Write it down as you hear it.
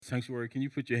Sanctuary, can you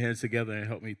put your hands together and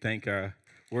help me thank our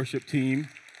worship team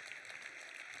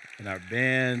and our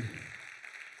band?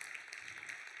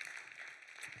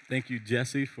 Thank you,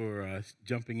 Jesse, for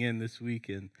jumping in this week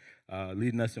and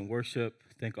leading us in worship.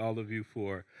 Thank all of you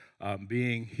for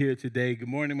being here today. Good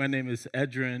morning. My name is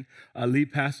Edrin,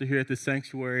 lead pastor here at the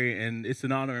Sanctuary, and it's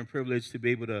an honor and privilege to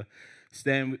be able to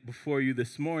stand before you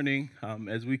this morning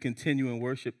as we continue in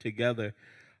worship together.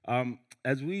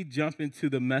 As we jump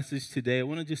into the message today, I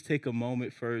want to just take a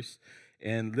moment first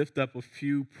and lift up a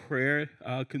few prayer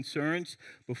concerns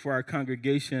before our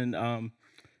congregation.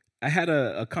 I had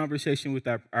a conversation with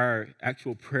our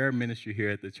actual prayer ministry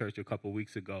here at the church a couple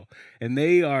weeks ago, and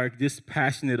they are just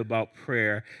passionate about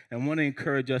prayer and want to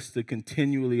encourage us to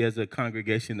continually as a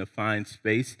congregation to find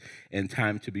space and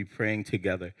time to be praying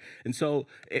together. And so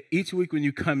each week when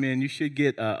you come in, you should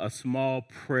get a small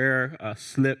prayer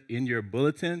slip in your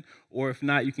bulletin, or if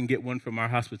not, you can get one from our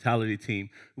hospitality team.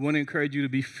 We want to encourage you to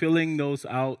be filling those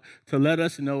out to let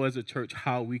us know as a church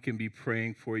how we can be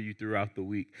praying for you throughout the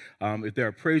week. If there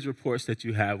are praise reports that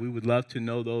you have, we would love to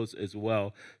know those as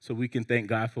well so we can thank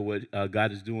God for what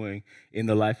God is doing in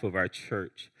the life of our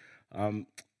church.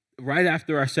 Right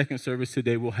after our second service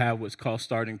today, we'll have what's called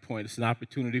Starting Point. It's an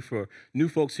opportunity for new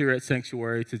folks here at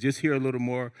Sanctuary to just hear a little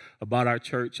more about our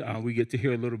church. We get to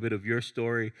hear a little bit of your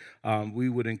story. We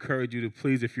would encourage you to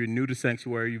please, if you're new to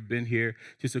Sanctuary, you've been here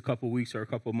just a couple weeks or a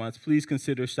couple months, please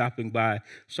consider stopping by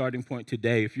Starting Point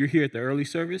today. If you're here at the early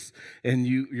service and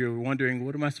you're wondering,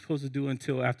 what am I supposed to do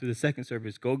until after the second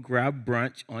service? Go grab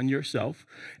brunch on yourself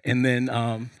and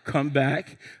then come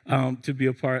back to be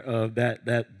a part of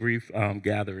that brief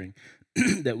gathering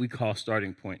that we call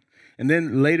Starting Point. And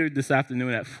then later this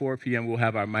afternoon at 4 p.m., we'll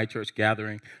have our My Church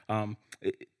gathering.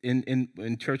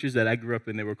 In churches that I grew up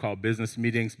in, they were called business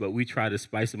meetings, but we try to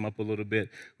spice them up a little bit.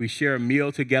 We share a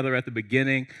meal together at the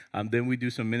beginning. Then we do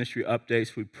some ministry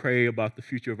updates. We pray about the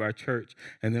future of our church,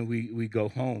 and then we go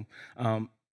home.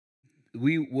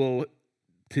 We will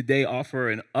today offer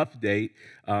an update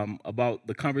about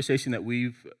the conversation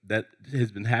that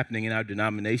has been happening in our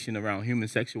denomination around human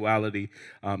sexuality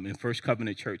in First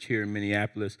Covenant Church here in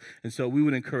Minneapolis. And so we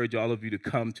would encourage all of you to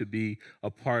come to be a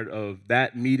part of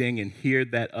that meeting and hear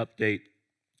that update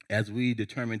as we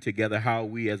determine together how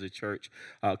we as a church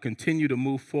continue to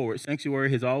move forward. Sanctuary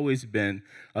has always been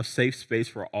a safe space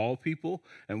for all people,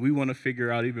 and we want to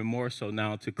figure out even more so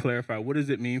now to clarify what does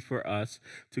it mean for us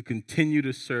to continue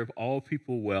to serve all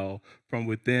people well from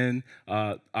within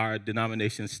our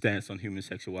denomination's stance on human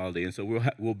sexuality. And so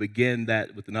we'll begin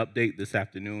that with an update this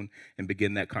afternoon and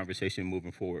begin that conversation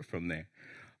moving forward from there.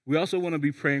 We also want to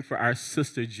be praying for our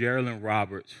sister, Geraldine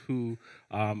Roberts, who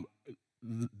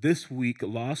this week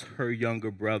lost her younger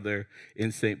brother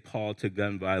in St. Paul to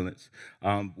gun violence.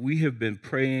 We have been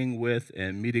praying with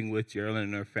and meeting with Geraldine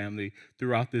and her family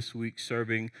throughout this week,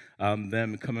 serving them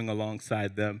and coming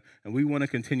alongside them. And we want to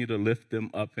continue to lift them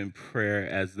up in prayer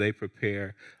as they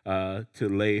prepare to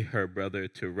lay her brother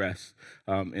to rest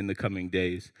in the coming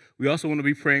days. We also want to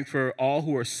be praying for all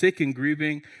who are sick and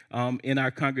grieving in our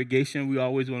congregation. We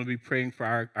always want to be praying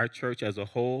for our church as a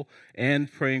whole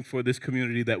and praying for this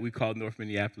community that we call North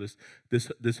Minneapolis,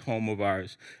 this home of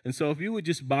ours. And so if you would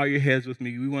just bow your heads with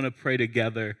me, we want to pray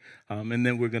together, and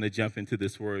then we're going to jump into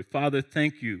this word. Father,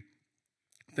 thank you.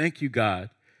 Thank you, God,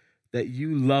 that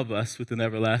you love us with an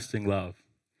everlasting love.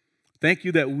 Thank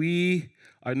you that we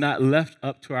are not left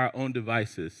up to our own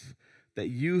devices, that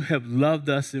you have loved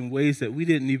us in ways that we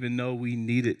didn't even know we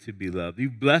needed to be loved.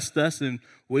 You've blessed us in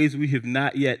ways we have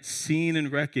not yet seen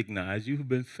and recognized. You have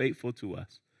been faithful to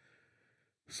us.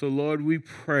 So, Lord, we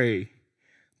pray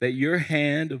that your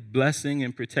hand of blessing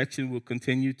and protection will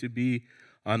continue to be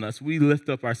on us. We lift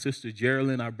up our sister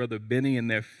Geraldine, our brother Benny,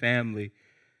 and their family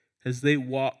as they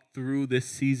walk through this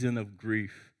season of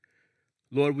grief.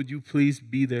 Lord, would you please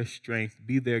be their strength,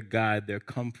 be their guide, their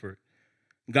comfort.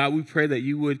 God, we pray that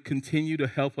you would continue to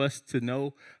help us to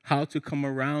know how to come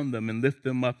around them and lift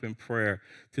them up in prayer,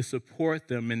 to support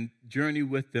them and journey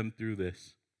with them through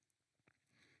this.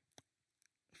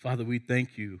 Father, we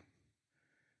thank you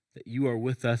that you are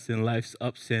with us in life's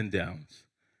ups and downs.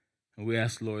 And we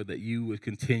ask, Lord, that you would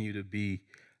continue to be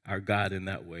our God in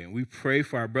that way. And we pray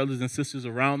for our brothers and sisters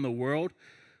around the world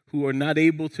who are not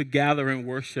able to gather and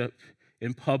worship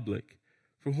in public,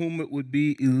 for whom it would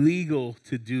be illegal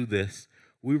to do this.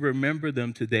 We remember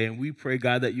them today, and we pray,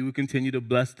 God, that you would continue to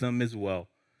bless them as well.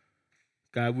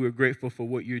 God, we're grateful for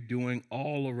what you're doing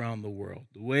all around the world,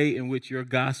 the way in which your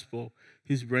gospel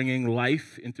is bringing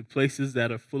life into places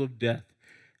that are full of death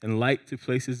and light to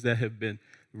places that have been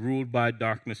ruled by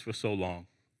darkness for so long.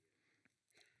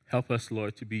 Help us,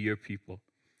 Lord, to be your people.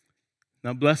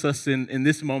 Now bless us in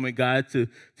this moment, God, to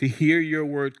hear your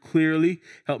word clearly.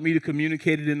 Help me to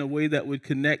communicate it in a way that would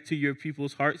connect to your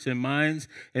people's hearts and minds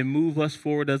and move us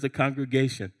forward as a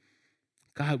congregation.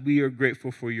 God, we are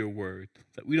grateful for your word,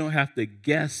 that we don't have to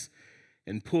guess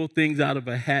and pull things out of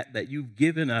a hat, that you've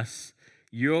given us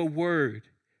your word,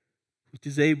 which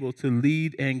is able to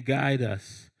lead and guide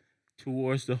us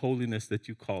towards the holiness that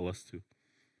you call us to.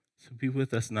 So be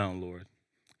with us now, Lord.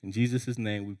 In Jesus'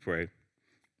 name we pray.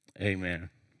 Amen.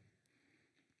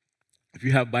 If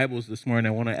you have Bibles this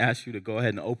morning, I want to ask you to go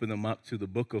ahead and open them up to the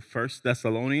book of 1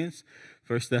 Thessalonians.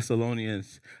 1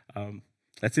 Thessalonians,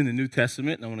 that's in the New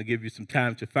Testament, and I want to give you some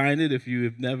time to find it if you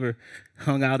have never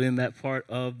hung out in that part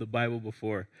of the Bible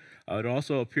before. It'll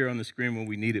also appear on the screen when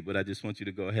we need it, but I just want you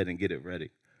to go ahead and get it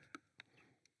ready.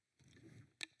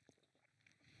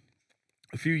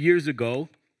 A few years ago,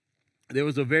 there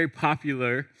was a very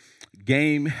popular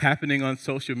game happening on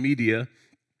social media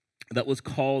that was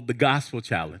called the Gospel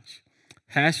Challenge.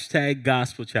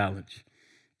 #Gospel Challenge.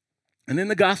 And in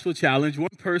the Gospel Challenge, one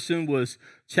person was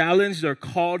challenged or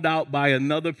called out by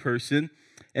another person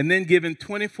and then given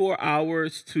 24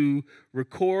 hours to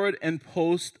record and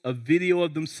post a video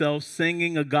of themselves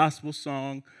singing a gospel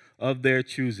song of their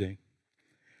choosing.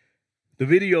 The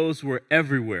videos were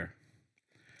everywhere.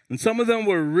 And some of them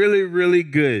were really, really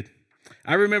good.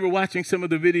 I remember watching some of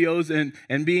the videos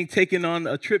and being taken on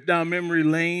a trip down memory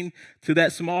lane to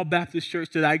that small Baptist church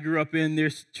that I grew up in near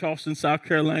Charleston, South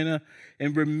Carolina,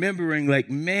 and remembering like,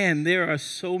 man, there are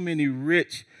so many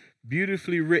rich,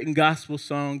 beautifully written gospel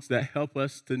songs that help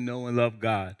us to know and love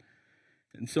God.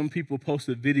 And some people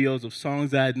posted videos of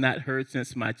songs I had not heard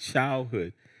since my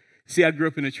childhood. See, I grew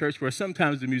up in a church where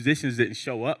sometimes the musicians didn't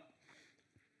show up.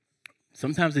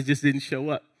 Sometimes they just didn't show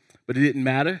up, but it didn't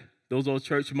matter. Those old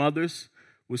church mothers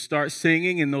would start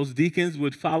singing, and those deacons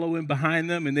would follow in behind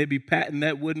them, and they'd be patting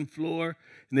that wooden floor,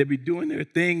 and they'd be doing their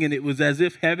thing, and it was as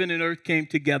if heaven and earth came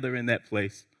together in that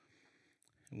place.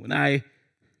 And when I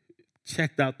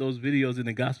checked out those videos in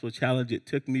the Gospel Challenge, it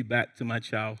took me back to my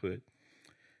childhood.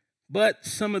 But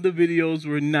some of the videos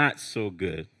were not so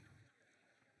good.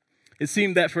 It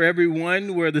seemed that for every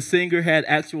one where the singer had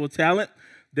actual talent,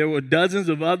 there were dozens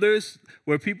of others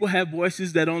where people had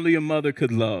voices that only a mother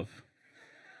could love.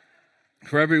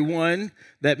 For every one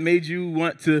that made you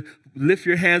want to lift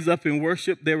your hands up in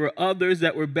worship, there were others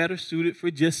that were better suited for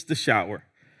just the shower,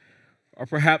 or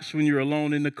perhaps when you're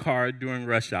alone in the car during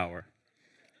rush hour.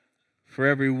 For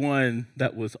every one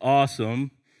that was awesome,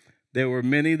 there were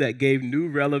many that gave new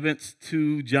relevance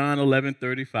to John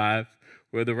 11:35,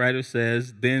 where the writer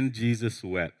says, "Then Jesus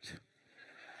wept."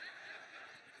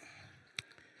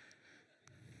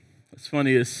 What's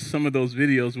funny is some of those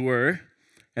videos were,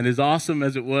 and as awesome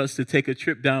as it was to take a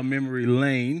trip down memory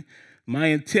lane, my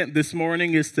intent this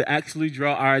morning is to actually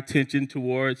draw our attention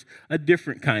towards a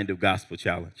different kind of gospel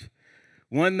challenge.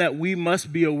 One that we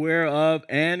must be aware of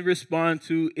and respond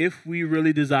to if we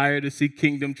really desire to see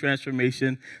kingdom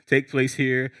transformation take place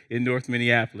here in North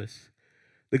Minneapolis.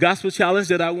 The gospel challenge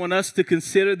that I want us to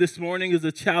consider this morning is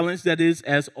a challenge that is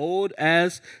as old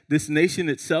as this nation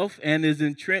itself and is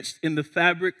entrenched in the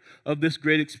fabric of this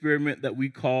great experiment that we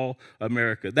call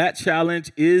America. That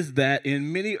challenge is that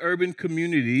in many urban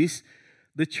communities,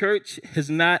 the church has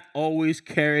not always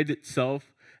carried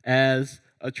itself as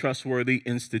a trustworthy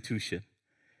institution.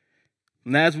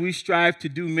 And as we strive to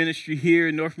do ministry here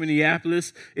in North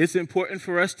Minneapolis, it's important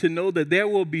for us to know that there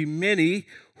will be many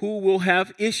who will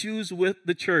have issues with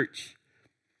the church.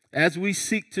 As we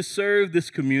seek to serve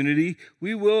this community,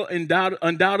 we will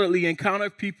undoubtedly encounter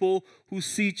people who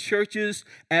see churches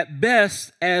at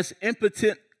best as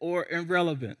impotent or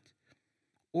irrelevant,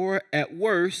 or at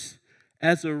worst,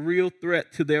 as a real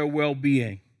threat to their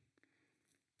well-being.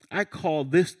 I call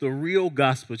this the real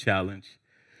gospel challenge.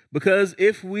 Because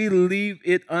if we leave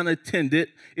it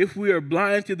unattended, if we are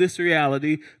blind to this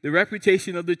reality, the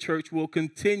reputation of the church will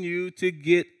continue to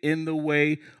get in the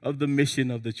way of the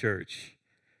mission of the church.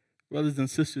 Brothers and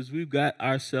sisters, we've got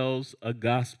ourselves a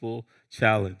gospel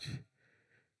challenge.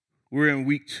 We're in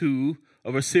week 2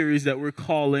 of a series that we're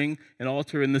calling An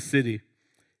Altar in the City.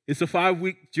 It's a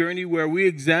 5-week journey where we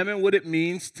examine what it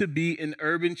means to be an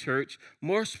urban church,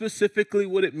 more specifically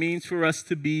what it means for us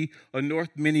to be a North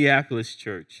Minneapolis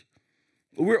church.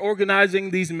 We're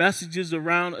organizing these messages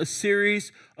around a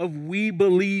series of we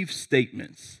believe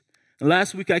statements. And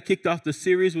last week I kicked off the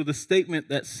series with a statement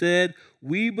that said,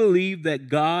 we believe that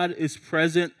God is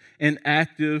present and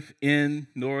active in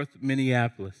North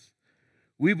Minneapolis.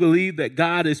 We believe that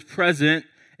God is present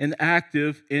and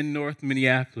active in North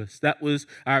Minneapolis. That was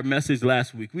our message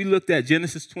last week. We looked at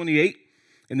Genesis 28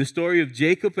 in the story of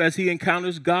Jacob as he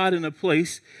encounters God in a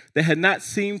place that had not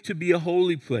seemed to be a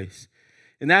holy place.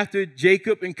 And after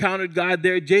Jacob encountered God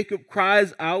there, Jacob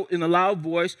cries out in a loud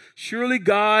voice, "Surely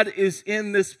God is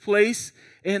in this place,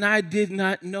 and I did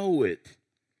not know it."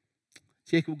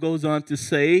 Jacob goes on to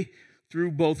say,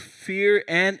 through both fear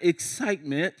and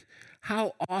excitement,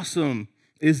 how awesome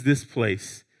is this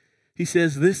place? He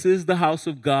says, "This is the house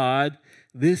of God.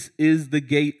 This is the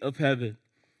gate of heaven."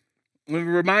 And a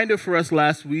reminder for us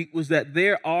last week was that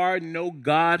there are no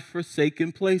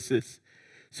God-forsaken places.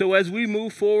 So as we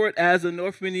move forward as a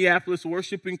North Minneapolis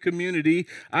worshiping community,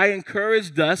 I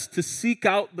encouraged us to seek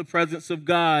out the presence of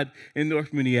God in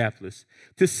North Minneapolis,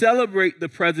 to celebrate the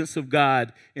presence of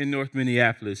God in North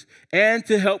Minneapolis, and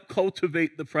to help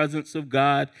cultivate the presence of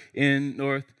God in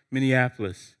North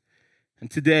Minneapolis. And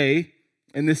today,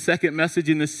 in this second message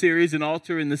in the series, An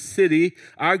Altar in the City,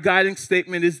 our guiding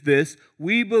statement is this: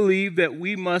 we believe that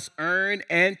we must earn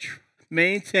and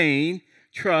maintain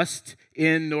trust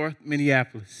in North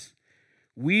Minneapolis.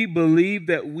 We believe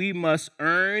that we must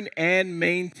earn and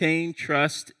maintain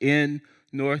trust in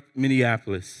North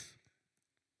Minneapolis.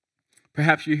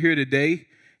 Perhaps you're here today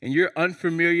and you're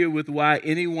unfamiliar with why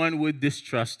anyone would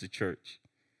distrust the church.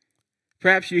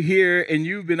 Perhaps you're here and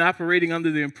you've been operating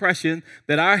under the impression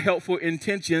that our helpful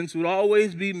intentions would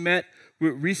always be met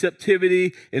with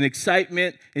receptivity and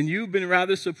excitement, and you've been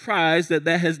rather surprised that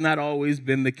that has not always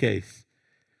been the case.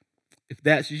 If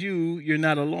that's you, you're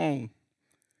not alone.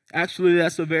 Actually,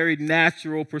 that's a very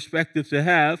natural perspective to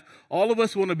have. All of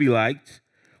us want to be liked.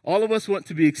 All of us want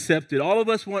to be accepted. All of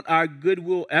us want our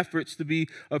goodwill efforts to be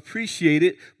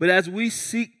appreciated. But as we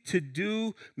seek to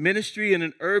do ministry in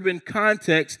an urban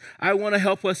context, I want to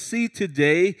help us see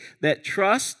today that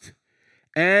trust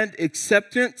and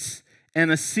acceptance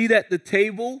and a seat at the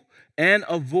table and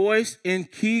a voice in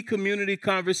key community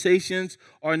conversations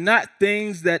are not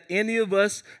things that any of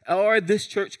us or this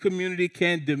church community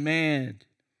can demand.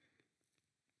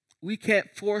 We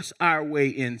can't force our way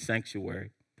in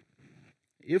sanctuary.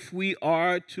 If we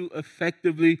are to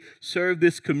effectively serve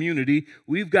this community,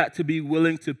 we've got to be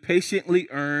willing to patiently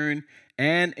earn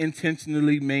and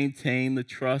intentionally maintain the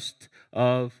trust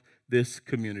of this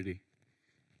community.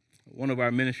 One of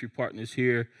our ministry partners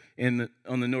here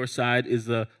on the north side is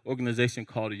an organization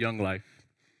called Young Life.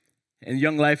 And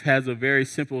Young Life has a very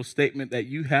simple statement that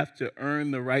you have to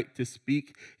earn the right to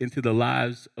speak into the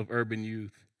lives of urban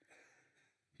youth.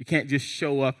 You can't just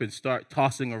show up and start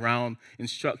tossing around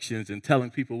instructions and telling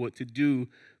people what to do,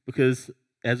 because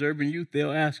as urban youth,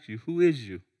 they'll ask you, who is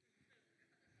you?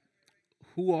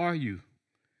 Who are you?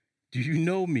 Do you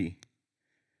know me?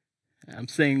 I'm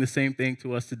saying the same thing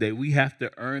to us today. We have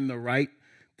to earn the right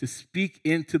to speak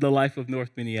into the life of North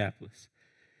Minneapolis.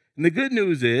 And the good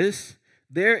news is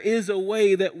there is a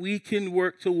way that we can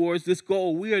work towards this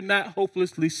goal. We are not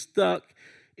hopelessly stuck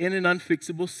in an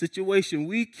unfixable situation.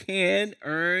 We can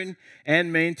earn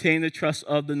and maintain the trust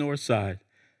of the north side.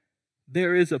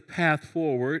 There is a path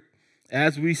forward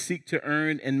as we seek to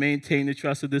earn and maintain the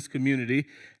trust of this community.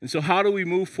 And so how do we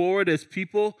move forward as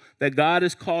people that God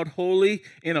has called holy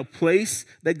in a place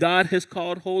that God has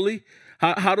called holy?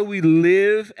 How do we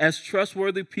live as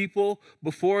trustworthy people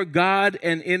before God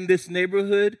and in this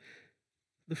neighborhood?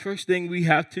 The first thing we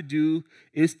have to do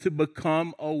is to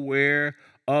become aware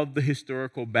of the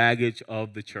historical baggage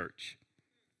of the church.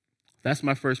 That's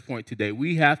my first point today.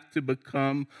 We have to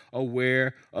become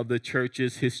aware of the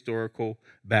church's historical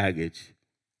baggage.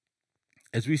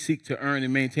 As we seek to earn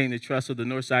and maintain the trust of the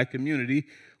Northside community,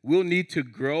 we'll need to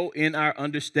grow in our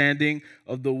understanding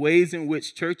of the ways in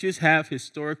which churches have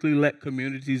historically let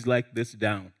communities like this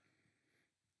down.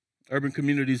 Urban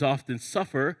communities often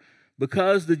suffer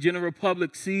because the general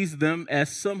public sees them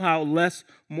as somehow less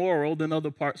moral than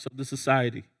other parts of the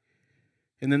society.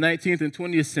 In the 19th and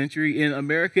 20th century, in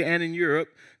America and in Europe,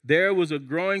 there was a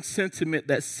growing sentiment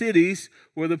that cities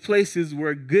were the places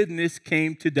where goodness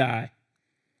came to die.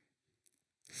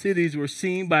 Cities were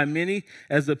seen by many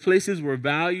as the places where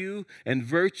value and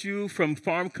virtue from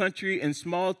farm country and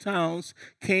small towns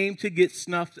came to get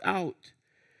snuffed out.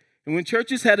 And when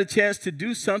churches had a chance to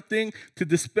do something to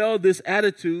dispel this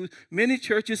attitude, many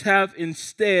churches have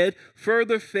instead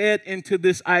further fed into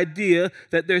this idea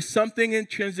that there's something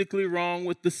intrinsically wrong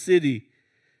with the city.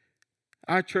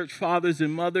 Our church fathers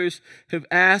and mothers have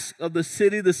asked of the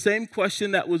city the same question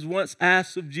that was once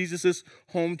asked of Jesus'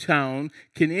 hometown: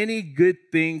 can any good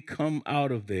thing come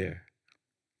out of there?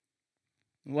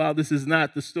 While this is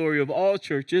not the story of all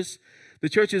churches, the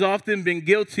church has often been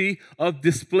guilty of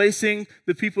displacing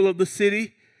the people of the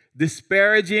city.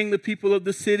 disparaging the people of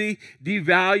the city,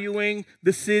 devaluing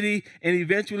the city, and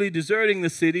eventually deserting the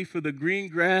city for the green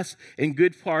grass and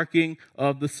good parking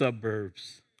of the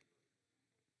suburbs.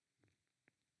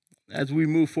 As we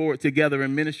move forward together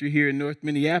in ministry here in North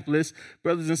Minneapolis,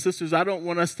 brothers and sisters, I don't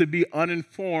want us to be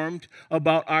uninformed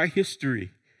about our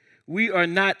history. We are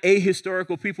not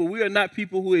ahistorical people. We are not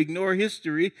people who ignore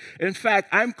history. In fact,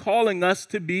 I'm calling us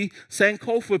to be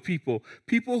Sankofa people,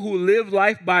 people who live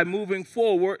life by moving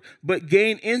forward, but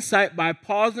gain insight by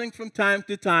pausing from time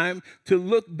to time to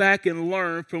look back and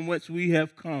learn from whence we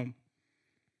have come.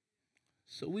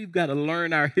 So we've got to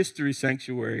learn our history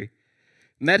sanctuary.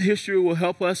 And that history will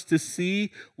help us to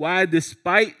see why,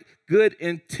 despite good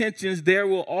intentions, there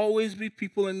will always be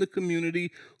people in the community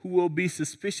who will be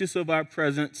suspicious of our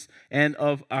presence and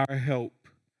of our help.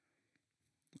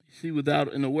 See,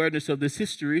 without an awareness of this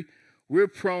history, we're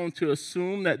prone to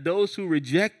assume that those who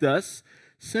reject us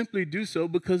simply do so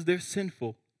because they're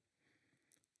sinful.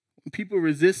 When people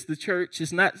resist the church,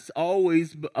 it's not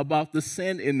always about the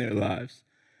sin in their lives.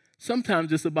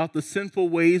 Sometimes it's about the sinful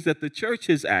ways that the church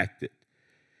has acted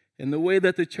and the way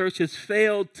that the church has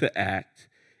failed to act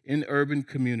in urban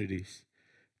communities.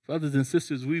 Brothers and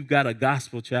sisters, we've got a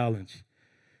gospel challenge.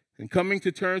 And coming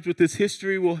to terms with this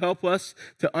history will help us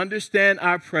to understand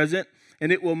our present,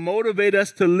 and it will motivate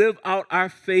us to live out our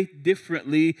faith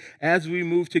differently as we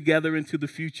move together into the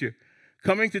future.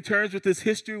 Coming to terms with this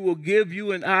history will give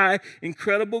you and I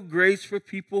incredible grace for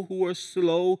people who are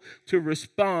slow to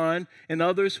respond and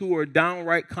others who are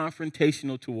downright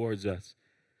confrontational towards us.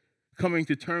 Coming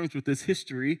to terms with this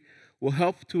history will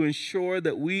help to ensure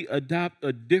that we adopt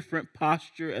a different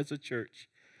posture as a church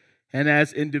and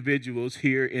as individuals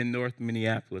here in North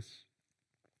Minneapolis.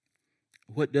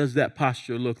 What does that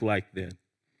posture look like then?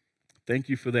 Thank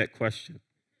you for that question.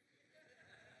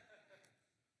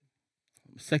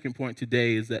 The second point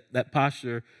today is that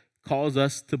posture calls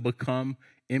us to become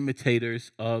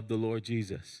imitators of the Lord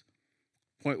Jesus.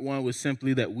 Point one was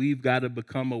simply that we've got to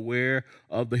become aware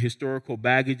of the historical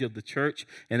baggage of the church.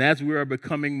 And as we are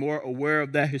becoming more aware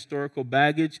of that historical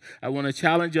baggage, I want to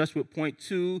challenge us with point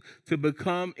two to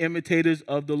become imitators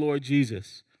of the Lord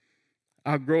Jesus.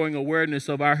 Our growing awareness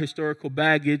of our historical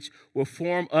baggage will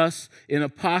form us in a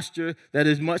posture that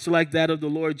is much like that of the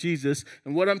Lord Jesus.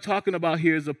 And what I'm talking about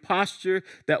here is a posture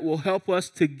that will help us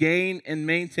to gain and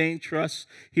maintain trust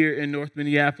here in North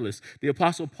Minneapolis. The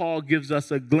Apostle Paul gives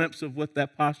us a glimpse of what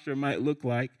that posture might look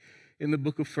like in the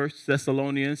book of 1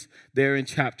 Thessalonians, there in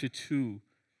chapter 2.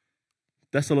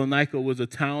 Thessalonica was a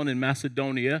town in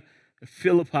Macedonia.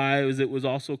 Philippi, as it was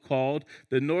also called,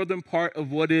 the northern part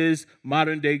of what is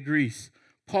modern-day Greece.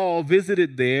 Paul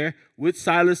visited there with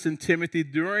Silas and Timothy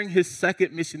during his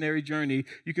second missionary journey.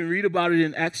 You can read about it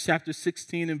in Acts chapter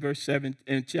 16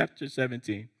 and chapter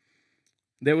 17.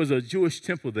 There was a Jewish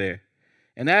temple there.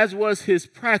 And as was his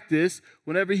practice,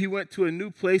 whenever he went to a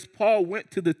new place, Paul went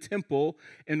to the temple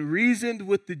and reasoned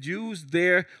with the Jews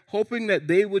there, hoping that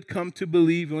they would come to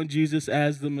believe on Jesus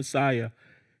as the Messiah.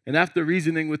 And after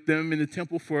reasoning with them in the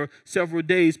temple for several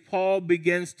days, Paul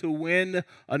begins to win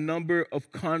a number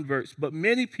of converts. But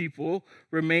many people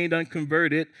remained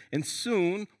unconverted, and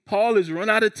soon Paul is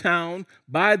run out of town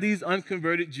by these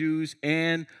unconverted Jews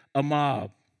and a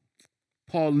mob.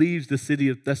 Paul leaves the city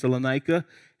of Thessalonica,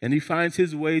 and he finds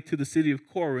his way to the city of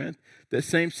Corinth, that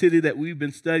same city that we've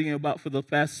been studying about for the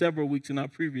past several weeks in our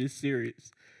previous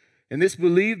series. And it's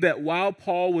believed that while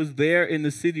Paul was there in the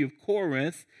city of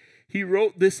Corinth, he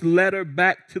wrote this letter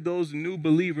back to those new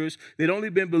believers. They'd only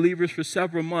been believers for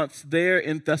several months there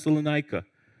in Thessalonica.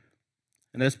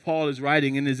 And as Paul is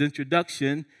writing in his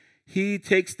introduction, he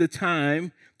takes the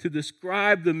time to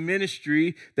describe the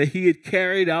ministry that he had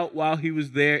carried out while he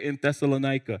was there in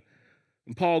Thessalonica.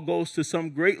 And Paul goes to some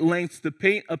great lengths to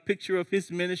paint a picture of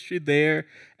his ministry there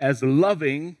as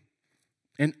loving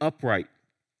and upright.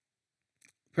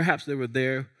 Perhaps there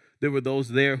were those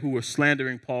there who were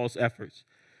slandering Paul's efforts.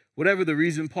 Whatever the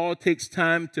reason, Paul takes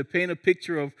time to paint a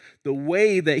picture of the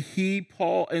way that he,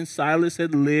 Paul, and Silas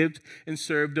had lived and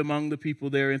served among the people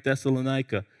there in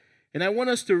Thessalonica. And I want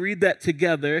us to read that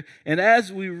together. And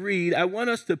as we read, I want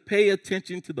us to pay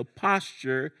attention to the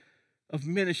posture of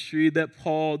ministry that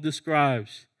Paul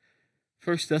describes.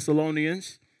 1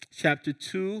 Thessalonians chapter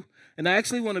 2. And I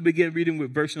actually want to begin reading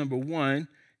with verse number 1.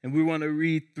 And we want to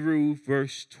read through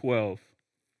verse 12.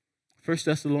 1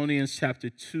 Thessalonians chapter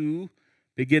 2.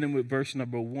 Beginning with verse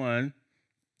number 1,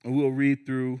 and we'll read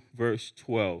through verse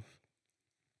 12.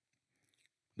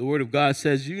 The Word of God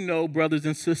says, "You know, brothers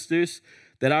and sisters,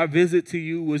 that our visit to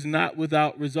you was not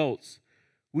without results.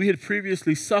 We had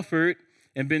previously suffered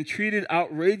and been treated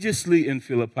outrageously in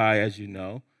Philippi, as you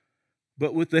know.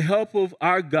 But with the help of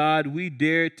our God, we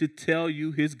dare to tell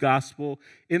you his gospel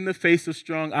in the face of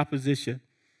strong opposition.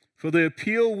 For the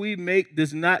appeal we make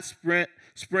does not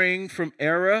spring from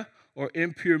error or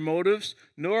impure motives,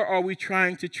 nor are we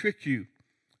trying to trick you.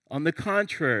 On the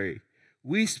contrary,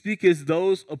 we speak as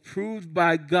those approved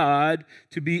by God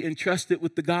to be entrusted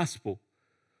with the gospel.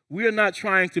 We are not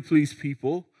trying to please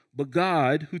people, but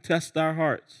God who tests our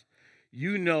hearts.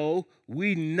 You know,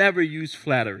 we never use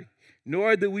flattery,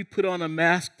 nor do we put on a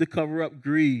mask to cover up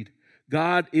greed.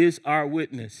 God is our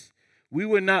witness. We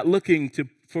were not looking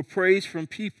for praise from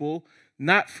people,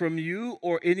 not from you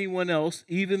or anyone else,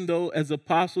 even though as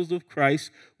apostles of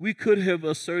Christ, we could have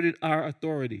asserted our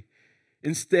authority.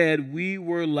 Instead, we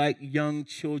were like young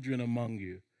children among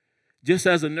you. Just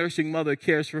as a nursing mother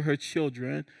cares for her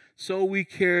children, so we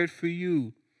cared for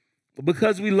you.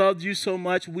 Because we loved you so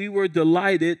much, we were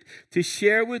delighted to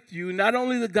share with you not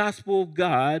only the gospel of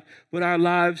God, but our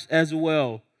lives as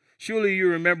well. Surely you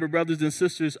remember, brothers and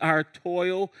sisters, our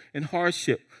toil and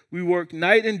hardship. We worked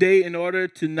night and day in order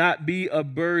to not be a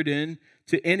burden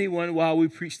to anyone while we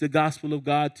preach the gospel of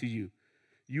God to you.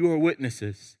 You are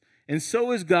witnesses. And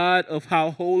so is God of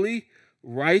how holy,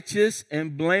 righteous,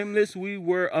 and blameless we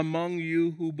were among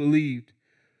you who believed.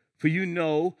 For you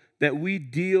know that we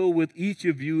deal with each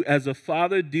of you as a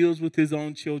father deals with his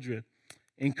own children,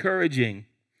 encouraging,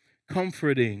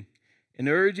 comforting, and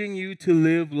urging you to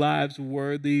live lives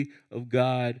worthy of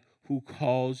God who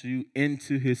calls you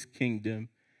into his kingdom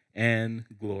and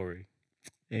glory.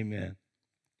 Amen.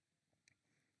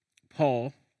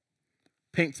 Paul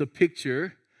paints a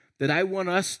picture that I want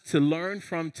us to learn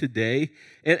from today,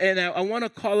 and I want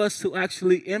to call us to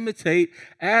actually imitate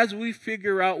as we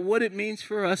figure out what it means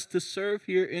for us to serve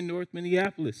here in North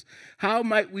Minneapolis. How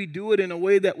might we do it in a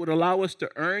way that would allow us to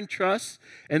earn trust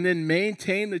and then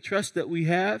maintain the trust that we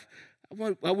have?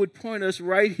 I would point us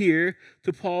right here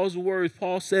to Paul's words.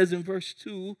 Paul says in verse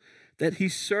 2 that he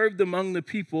served among the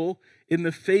people in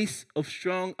the face of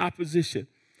strong opposition.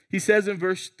 He says in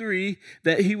verse 3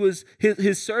 that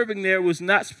his serving there was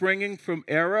not springing from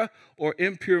error or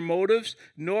impure motives,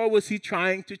 nor was he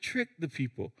trying to trick the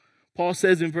people. Paul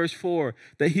says in verse 4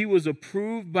 that he was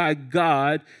approved by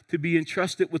God to be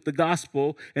entrusted with the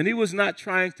gospel, and he was not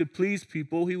trying to please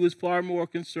people. He was far more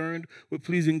concerned with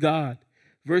pleasing God.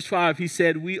 Verse 5, he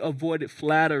said, we avoided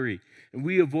flattery and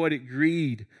we avoided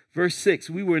greed. Verse 6,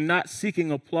 we were not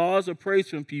seeking applause or praise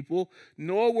from people,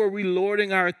 nor were we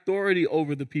lording our authority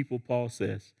over the people, Paul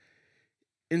says.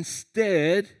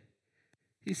 Instead,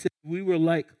 he said, we were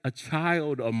like a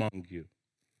child among you.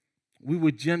 We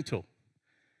were gentle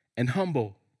and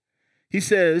humble. He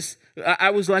says,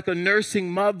 I was like a nursing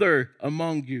mother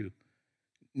among you,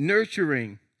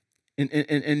 nurturing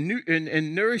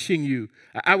and nourishing you.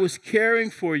 I was caring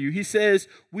for you. He says,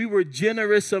 we were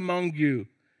generous among you.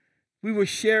 We were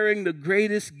sharing the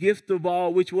greatest gift of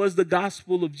all, which was the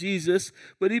gospel of Jesus.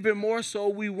 But even more so,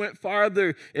 we went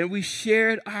farther and we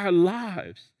shared our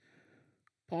lives.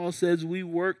 Paul says we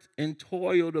worked and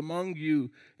toiled among you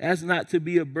as not to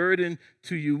be a burden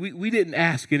to you. We didn't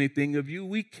ask anything of you.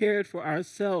 We cared for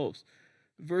ourselves.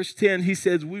 Verse 10, he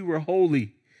says we were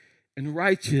holy and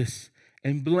righteous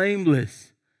and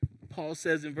blameless. Paul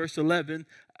says in verse 11,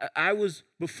 I was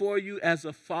before you as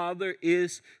a father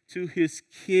is to his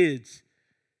kids.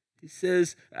 He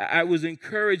says, I was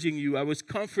encouraging you, I was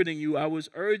comforting you, I was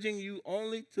urging you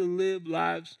only to live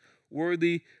lives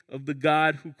worthy of the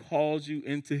God who calls you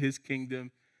into his kingdom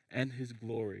and his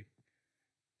glory.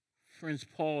 Friends,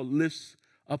 Paul lifts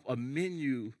up a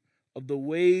menu of the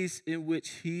ways in which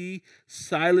he,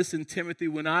 Silas, and Timothy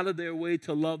went out of their way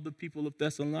to love the people of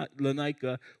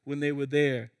Thessalonica when they were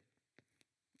there.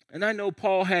 And I know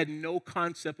Paul had no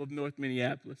concept of North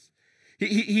Minneapolis.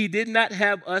 He did not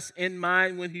have us in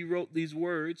mind when he wrote these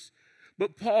words.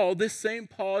 But Paul, this same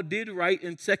Paul, did write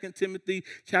in 2 Timothy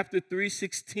chapter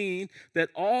 3:16 that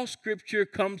all scripture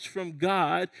comes from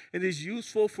God and is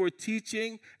useful for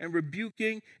teaching and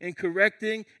rebuking and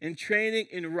correcting and training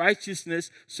in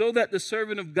righteousness so that the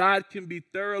servant of God can be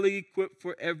thoroughly equipped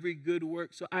for every good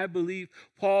work. So I believe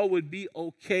Paul would be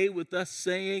okay with us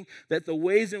saying that the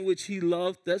ways in which he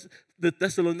loved the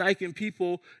Thessalonican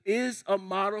people is a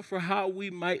model for how we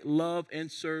might love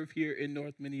and serve here in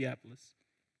North Minneapolis.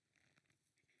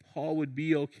 Paul would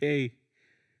be okay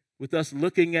with us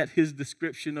looking at his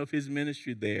description of his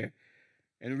ministry there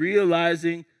and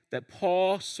realizing that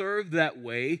Paul served that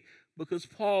way because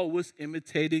Paul was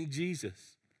imitating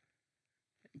Jesus.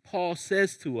 Paul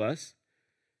says to us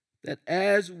that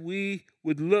as we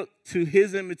would look to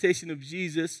his imitation of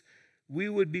Jesus, we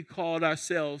would be called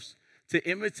ourselves to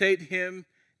imitate him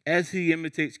as he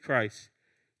imitates Christ,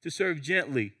 to serve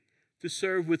gently, to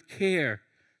serve with care,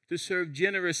 to serve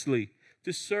generously,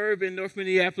 to serve in North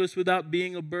Minneapolis without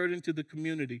being a burden to the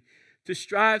community, to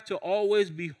strive to always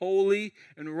be holy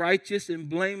and righteous and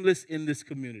blameless in this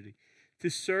community, to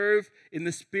serve in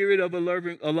the spirit of a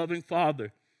loving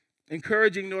Father,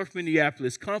 encouraging North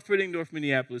Minneapolis, comforting North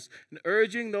Minneapolis, and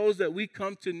urging those that we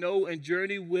come to know and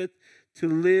journey with to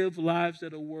live lives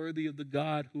that are worthy of the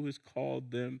God who has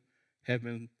called them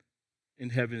in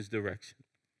heaven's direction.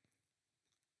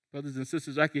 Brothers and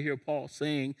sisters, I can hear Paul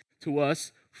saying to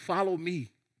us, follow me,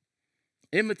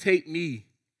 imitate me,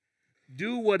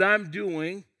 do what I'm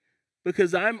doing,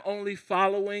 because I'm only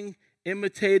following,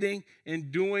 imitating,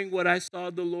 and doing what I saw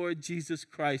the Lord Jesus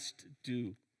Christ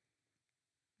do.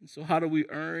 And so how do we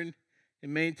earn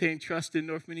and maintain trust in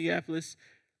North Minneapolis?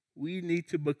 We need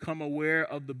to become aware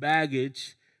of the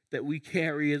baggage that we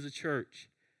carry as a church.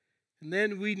 And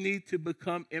then we need to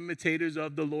become imitators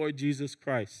of the Lord Jesus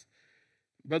Christ.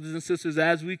 Brothers and sisters,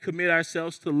 as we commit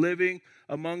ourselves to living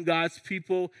among God's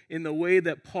people in the way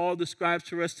that Paul describes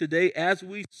to us today, as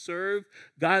we serve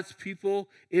God's people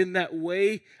in that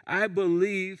way, I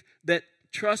believe that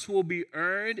trust will be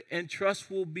earned and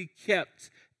trust will be kept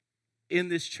in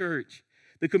this church.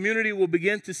 The community will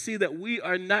begin to see that we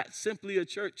are not simply a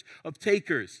church of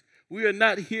takers. We are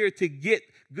not here to get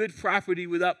good property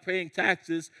without paying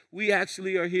taxes. We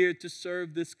actually are here to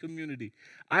serve this community.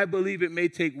 I believe it may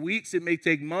take weeks, it may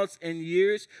take months and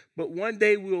years, but one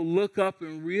day we'll look up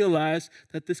and realize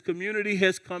that this community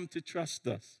has come to trust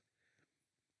us.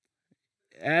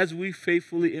 As we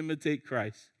faithfully imitate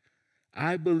Christ,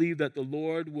 I believe that the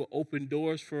Lord will open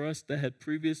doors for us that had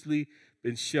previously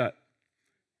been shut.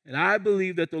 And I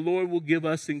believe that the Lord will give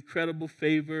us incredible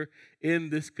favor in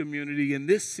this community, in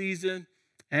this season,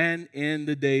 and in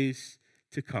the days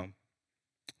to come.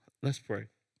 Let's pray.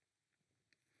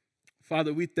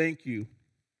 Father, we thank you.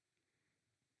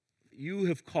 You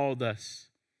have called us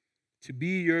to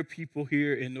be your people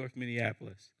here in North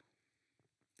Minneapolis.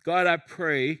 God, I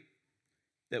pray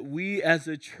that we as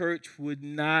a church would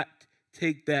not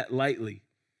take that lightly,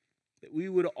 that we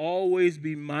would always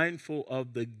be mindful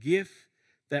of the gift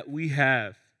that we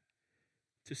have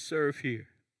to serve here.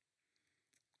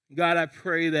 God, I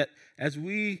pray that as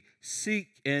we seek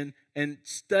and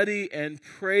study and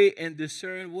pray and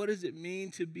discern what does it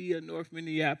mean to be a North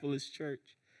Minneapolis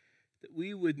church, that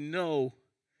we would know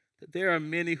that there are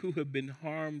many who have been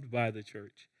harmed by the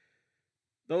church,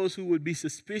 those who would be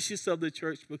suspicious of the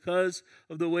church because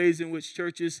of the ways in which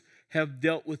churches have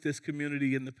dealt with this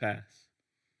community in the past.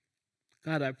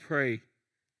 God, I pray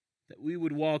that we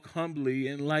would walk humbly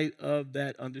in light of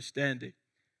that understanding,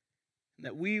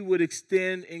 that we would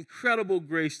extend incredible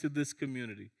grace to this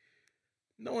community,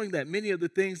 knowing that many of the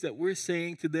things that we're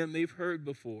saying to them, they've heard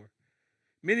before.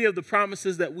 Many of the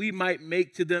promises that we might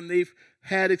make to them, they've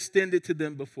had extended to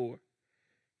them before.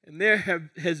 And there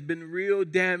has been real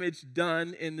damage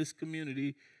done in this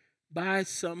community by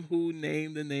some who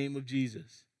name the name of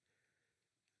Jesus.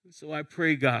 And so I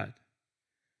pray, God,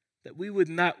 that we would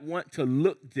not want to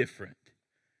look different,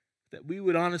 that we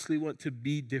would honestly want to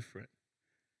be different,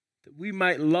 that we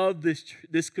might love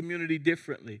this community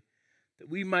differently, that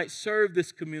we might serve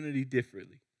this community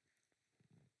differently.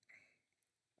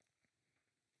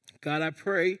 God, I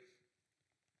pray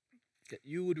that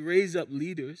you would raise up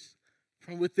leaders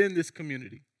from within this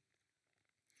community,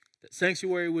 that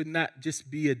Sanctuary would not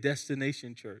just be a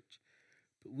destination church,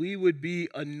 but we would be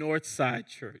a North Side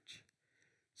church.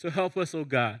 So help us, oh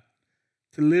God,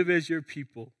 to live as your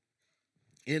people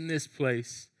in this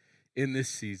place, in this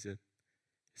season.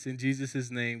 It's in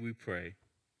Jesus' name we pray.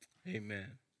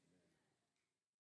 Amen.